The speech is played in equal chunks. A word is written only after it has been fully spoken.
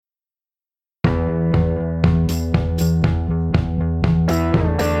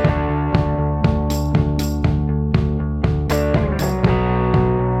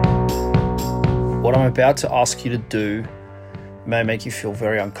about to ask you to do may make you feel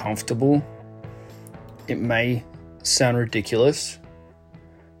very uncomfortable. It may sound ridiculous,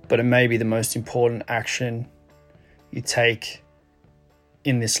 but it may be the most important action you take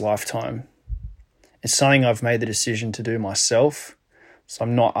in this lifetime. It's something I've made the decision to do myself, so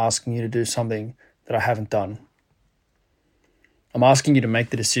I'm not asking you to do something that I haven't done. I'm asking you to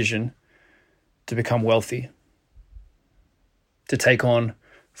make the decision to become wealthy, to take on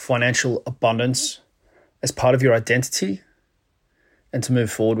financial abundance as part of your identity and to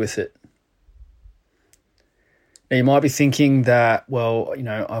move forward with it. Now, you might be thinking that,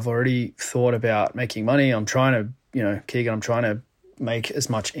 I've already thought about making money. I'm trying to, Keegan, I'm trying to make as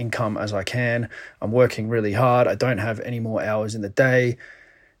much income as I can. I'm working really hard. I don't have any more hours in the day.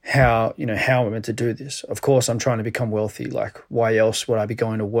 How am I meant to do this? Of course, I'm trying to become wealthy. Like, why else would I be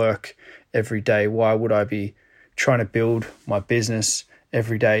going to work every day? Why would I be trying to build my business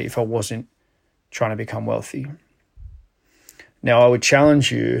every day if I wasn't trying to become wealthy? Now, I would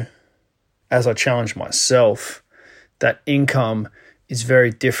challenge you, as I challenge myself, that income is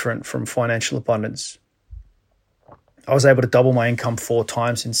very different from financial abundance. I was able to double my income 4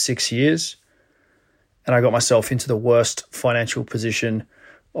 times in 6 years, and I got myself into the worst financial position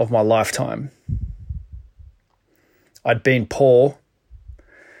of my lifetime. I'd been poor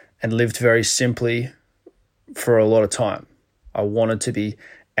and lived very simply for a lot of time. I wanted to be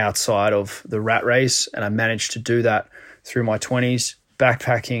outside of the rat race, and I managed to do that through my 20s,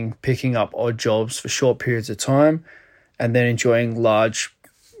 backpacking, picking up odd jobs for short periods of time, and then enjoying large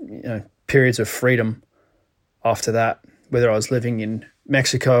periods of freedom after that, whether I was living in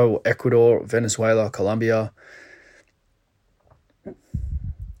Mexico or Ecuador or Venezuela, Colombia.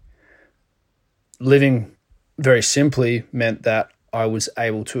 Living very simply meant that I was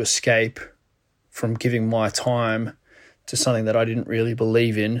able to escape from giving my time to something that I didn't really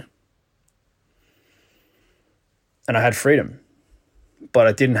believe in. And I had freedom, but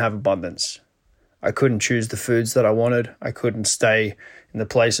I didn't have abundance. I couldn't choose the foods that I wanted. I couldn't stay in the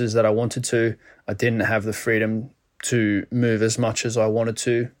places that I wanted to. I didn't have the freedom to move as much as I wanted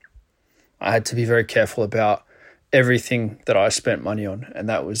to. I had to be very careful about everything that I spent money on, and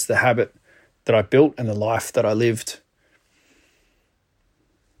that was the habit that I built and the life that I lived.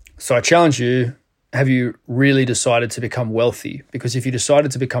 So I challenge you, have you really decided to become wealthy? Because if you decided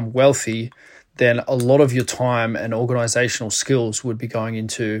to become wealthy, then a lot of your time and organizational skills would be going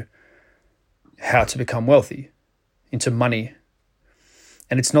into how to become wealthy, into money.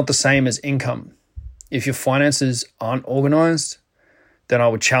 And it's not the same as income. If your finances aren't organized, then I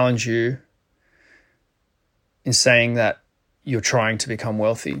would challenge you in saying that you're trying to become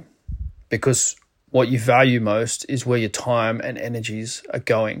wealthy, because what you value most is where your time and energies are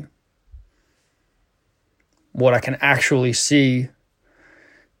going. What I can actually see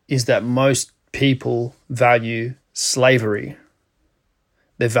is that most people value slavery.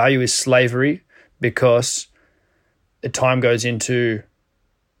 Their value is slavery because the time goes into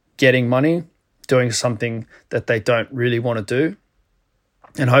getting money, doing something that they don't really want to do.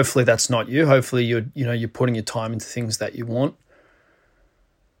 And hopefully that's not you. Hopefully you're putting your time into things that you want.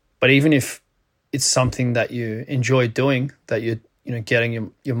 But even if it's something that you enjoy doing, that you're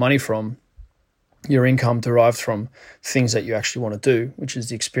getting your money from, your income derived from things that you actually want to do, which is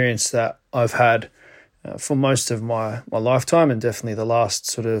the experience that I've had for most of my lifetime, and definitely the last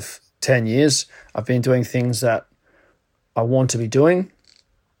sort of 10 years. I've been doing things that I want to be doing,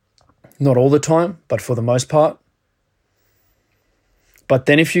 not all the time, but for the most part. But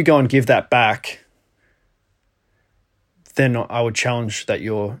then if you go and give that back, then I would challenge that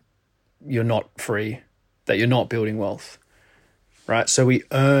you're not free, that you're not building wealth, right? So we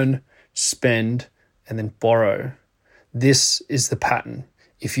earn, spend, and then borrow. This is the pattern.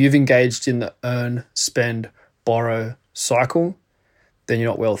 If you've engaged in the earn, spend, borrow cycle, then you're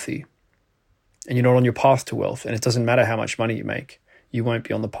not wealthy and you're not on your path to wealth. And it doesn't matter how much money you make, you won't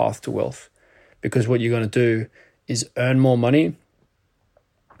be on the path to wealth, because what you're going to do is earn more money.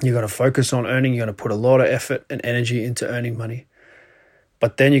 You're going to focus on earning. You're going to put a lot of effort and energy into earning money.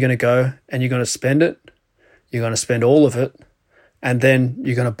 But then you're going to go and you're going to spend it. You're going to spend all of it. And then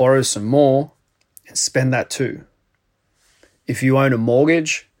you're going to borrow some more and spend that too. If you own a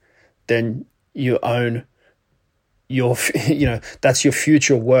mortgage, then you own your, that's your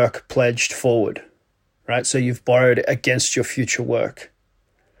future work pledged forward, right? So you've borrowed against your future work.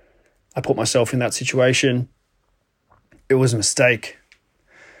 I put myself in that situation. It was a mistake.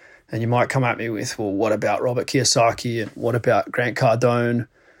 And you might come at me with, well, what about Robert Kiyosaki and what about Grant Cardone?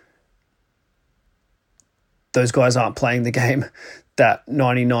 Those guys aren't playing the game that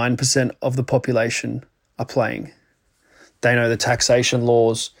 99% of the population are playing. They know the taxation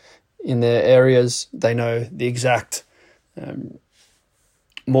laws in their areas. They know the exact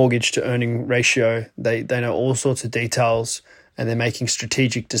mortgage to earning ratio. They know all sorts of details, and they're making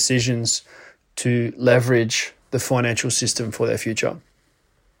strategic decisions to leverage the financial system for their future.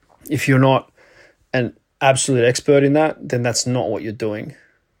 If you're not an absolute expert in that, then that's not what you're doing.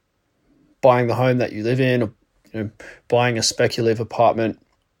 Buying the home that you live in, or buying a speculative apartment,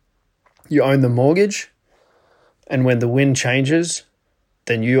 you own the mortgage, and when the wind changes,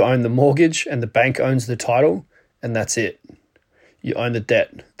 then you own the mortgage and the bank owns the title, and that's it. You own the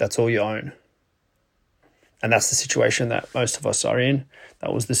debt. That's all you own. And that's the situation that most of us are in.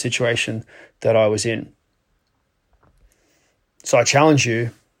 That was the situation that I was in. So I challenge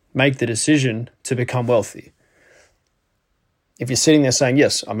you, make the decision to become wealthy. If you're sitting there saying,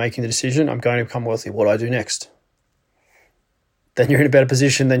 yes, I'm making the decision, I'm going to become wealthy, what do I do next? Then you're in a better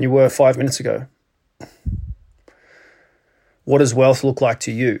position than you were 5 minutes ago. What does wealth look like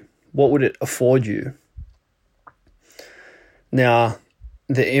to you? What would it afford you? Now,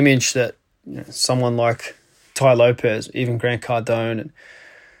 the image that someone like Ty Lopez, even Grant Cardone, and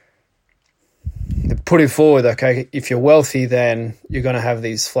they're putting forward, okay, if you're wealthy, then you're going to have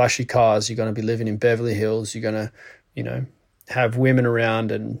these flashy cars, you're going to be living in Beverly Hills, you're going to, have women around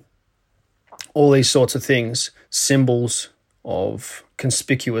and all these sorts of things, symbols of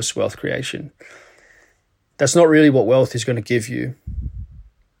conspicuous wealth creation. That's not really what wealth is going to give you.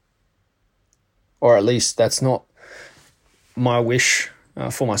 Or at least that's not my wish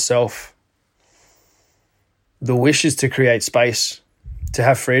for myself. The wish is to create space, to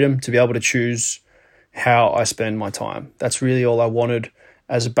have freedom, to be able to choose how I spend my time. That's really all I wanted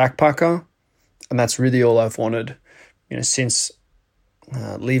as a backpacker. And that's really all I've wanted, since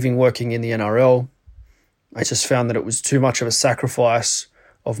leaving working in the NRL. I just found that it was too much of a sacrifice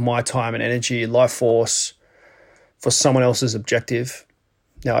of my time and energy, life force, for someone else's objective.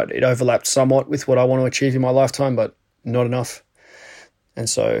 Now, it overlapped somewhat with what I want to achieve in my lifetime, but not enough. And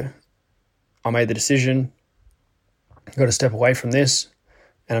so I made the decision, I've got to step away from this,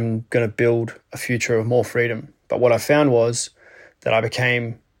 and I'm going to build a future of more freedom. But what I found was that I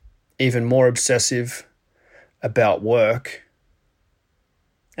became even more obsessive about work,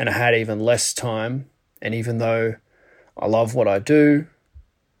 and I had even less time. And even though I love what I do,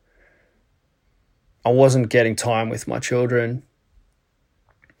 I wasn't getting time with my children,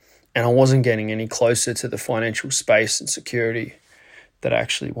 and I wasn't getting any closer to the financial space and security that I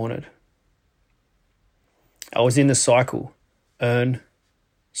actually wanted. I was in the cycle, earn,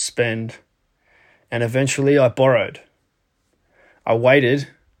 spend, and eventually I borrowed. I waited.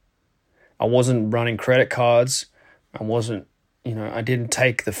 I wasn't running credit cards. I didn't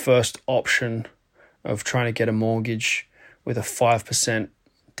take the first option of trying to get a mortgage with a 5%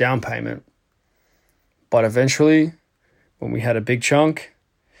 down payment. But eventually, when we had a big chunk,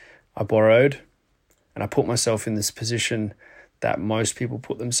 I borrowed, and I put myself in this position that most people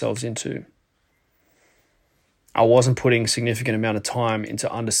put themselves into. I wasn't putting a significant amount of time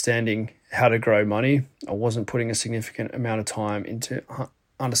into understanding how to grow money. I wasn't putting a significant amount of time into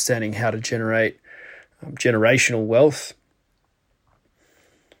understanding how to generate generational wealth.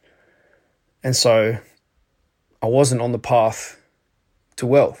 And so I wasn't on the path to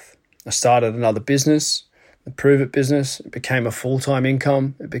wealth. I started another business, the Prove It business. It became a full-time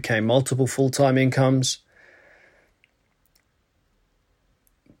income. It became multiple full-time incomes.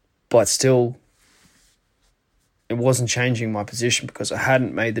 But still, it wasn't changing my position because I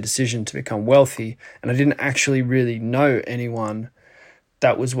hadn't made the decision to become wealthy, and I didn't actually really know anyone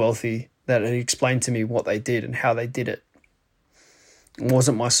that was wealthy that had explained to me what they did and how they did it. It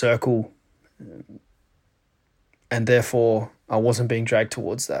wasn't my circle, and therefore I wasn't being dragged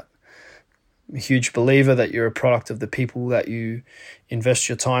towards that. I'm a huge believer that you're a product of the people that you invest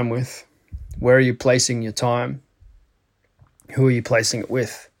your time with. Where are you placing your time? Who are you placing it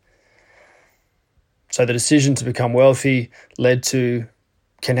with? So the decision to become wealthy led to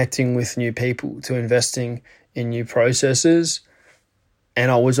connecting with new people, to investing in new processes. And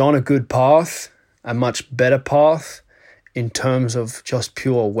I was on a good path, a much better path in terms of just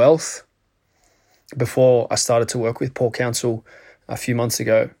pure wealth before I started to work with Paul Council a few months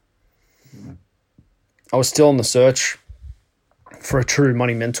ago. I was still on the search for a true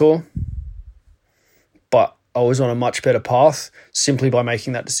money mentor, but I was on a much better path simply by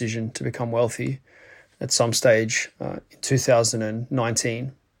making that decision to become wealthy at some stage in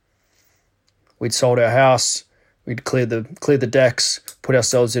 2019. We'd sold our house, we'd cleared the decks, put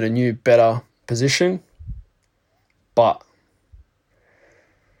ourselves in a new, better position, but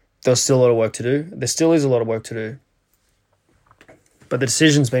there's still a lot of work to do. There still is a lot of work to do. But the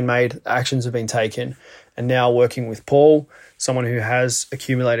decision's been made, actions have been taken, and now working with Paul, someone who has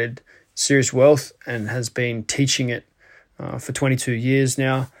accumulated serious wealth and has been teaching it for 22 years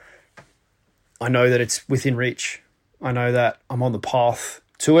now, I know that it's within reach. I know that I'm on the path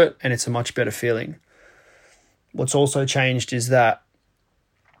to it, and it's a much better feeling. What's also changed is that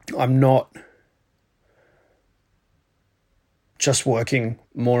I'm not just working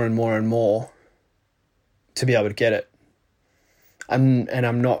more and more and more to be able to get it. And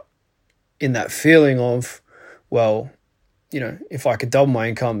I'm not in that feeling of, well, if I could double my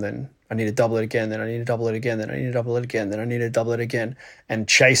income, then I need to double it again, then I need to double it again, then I need to double it again, then I need to double it again, and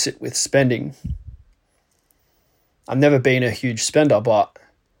chase it with spending. I've never been a huge spender, but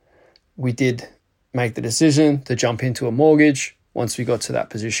we did make the decision to jump into a mortgage once we got to that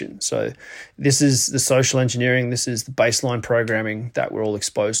position. So this is the social engineering, this is the baseline programming that we're all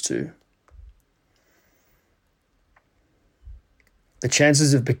exposed to. The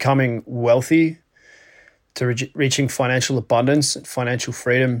chances of becoming wealthy, to reaching financial abundance and financial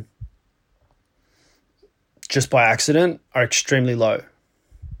freedom just by accident are extremely low.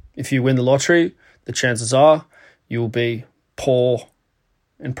 If you win the lottery, the chances are you will be poor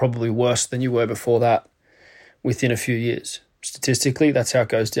and probably worse than you were before that within a few years. Statistically, that's how it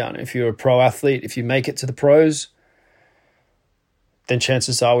goes down. If you're a pro athlete, if you make it to the pros, then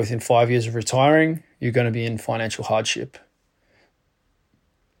chances are within 5 years of retiring, you're going to be in financial hardship.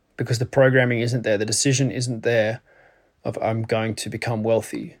 Because the programming isn't there. The decision isn't there of I'm going to become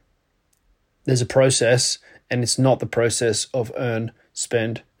wealthy. There's a process, and it's not the process of earn,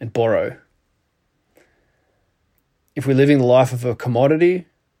 spend, and borrow. If we're living the life of a commodity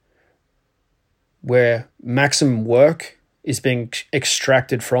where maximum work is being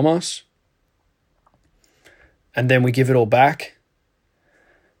extracted from us, and then we give it all back,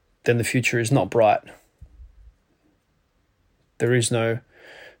 then the future is not bright. There is no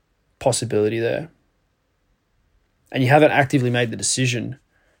possibility there. And you haven't actively made the decision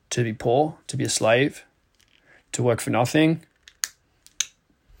to be poor, to be a slave, to work for nothing,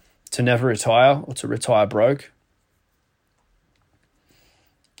 to never retire, or to retire broke.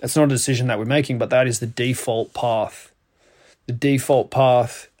 That's not a decision that we're making, but that is the default path. The default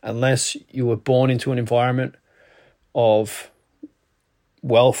path, unless you were born into an environment of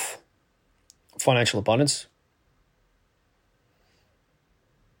wealth, financial abundance,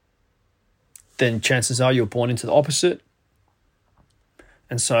 then chances are you're born into the opposite.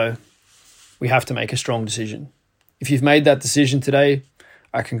 And so we have to make a strong decision. If you've made that decision today,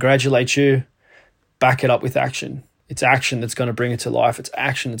 I congratulate you. Back it up with action. It's action that's going to bring it to life. It's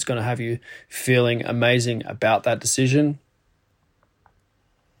action that's going to have you feeling amazing about that decision.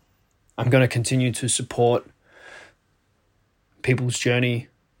 I'm going to continue to support people's journey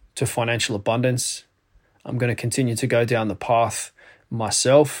to financial abundance. I'm going to continue to go down the path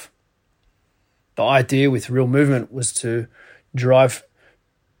myself. The idea with Real Movement was to drive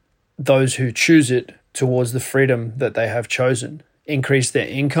those who choose it towards the freedom that they have chosen, increase their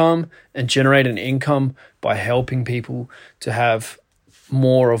income and generate an income by helping people to have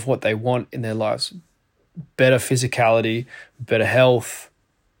more of what they want in their lives. Better physicality, better health.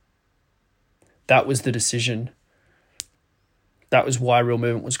 That was the decision. That was why Real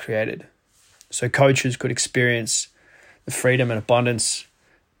Movement was created. So coaches could experience the freedom and abundance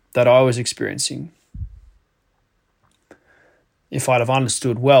that I was experiencing. If I'd have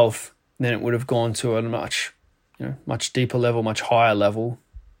understood wealth, then it would have gone to a much deeper level, much higher level.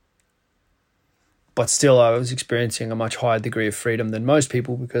 But still, I was experiencing a much higher degree of freedom than most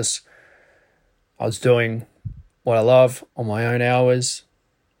people because I was doing what I love on my own hours.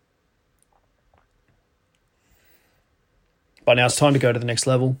 But now it's time to go to the next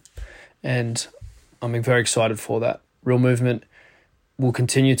level, and I'm very excited for that. Real Movement will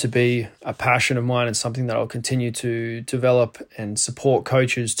continue to be a passion of mine and something that I'll continue to develop and support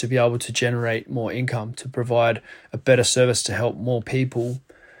coaches to be able to generate more income, to provide a better service to help more people.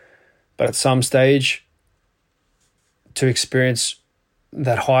 But at some stage, to experience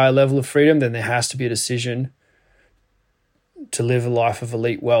that higher level of freedom, then there has to be a decision to live a life of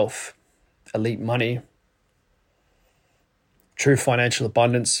elite wealth, elite money, true financial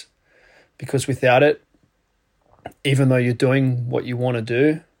abundance, because without it, even though you're doing what you want to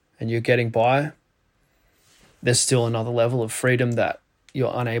do and you're getting by, there's still another level of freedom that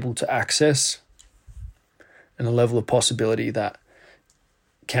you're unable to access and a level of possibility that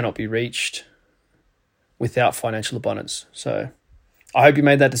cannot be reached without financial abundance. So I hope you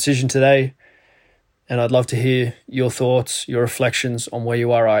made that decision today, and I'd love to hear your thoughts, your reflections on where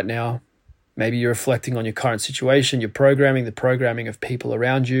you are right now. Maybe you're reflecting on your current situation, your programming, the programming of people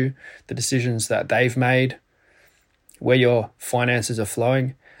around you, the decisions that they've made. where your finances are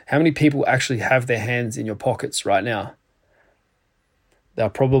flowing. How many people actually have their hands in your pockets right now? There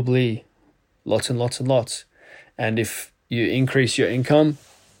are probably lots and lots and lots. And if you increase your income,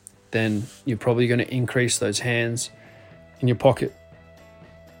 then you're probably going to increase those hands in your pocket.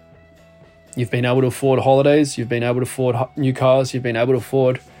 You've been able to afford holidays. You've been able to afford new cars. You've been able to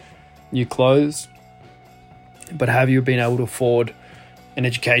afford new clothes. But have you been able to afford an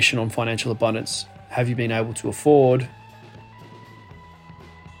education on financial abundance? Have you been able to afford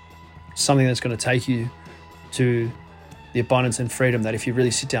something that's going to take you to the abundance and freedom that, if you really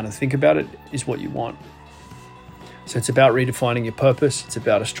sit down and think about it, is what you want? So it's about redefining your purpose. It's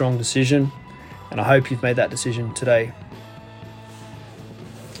about a strong decision. And I hope you've made that decision today.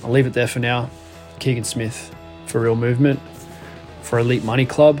 I'll leave it there for now. Keegan Smith for Real Movement, for Elite Money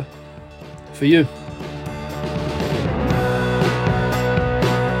Club, for you.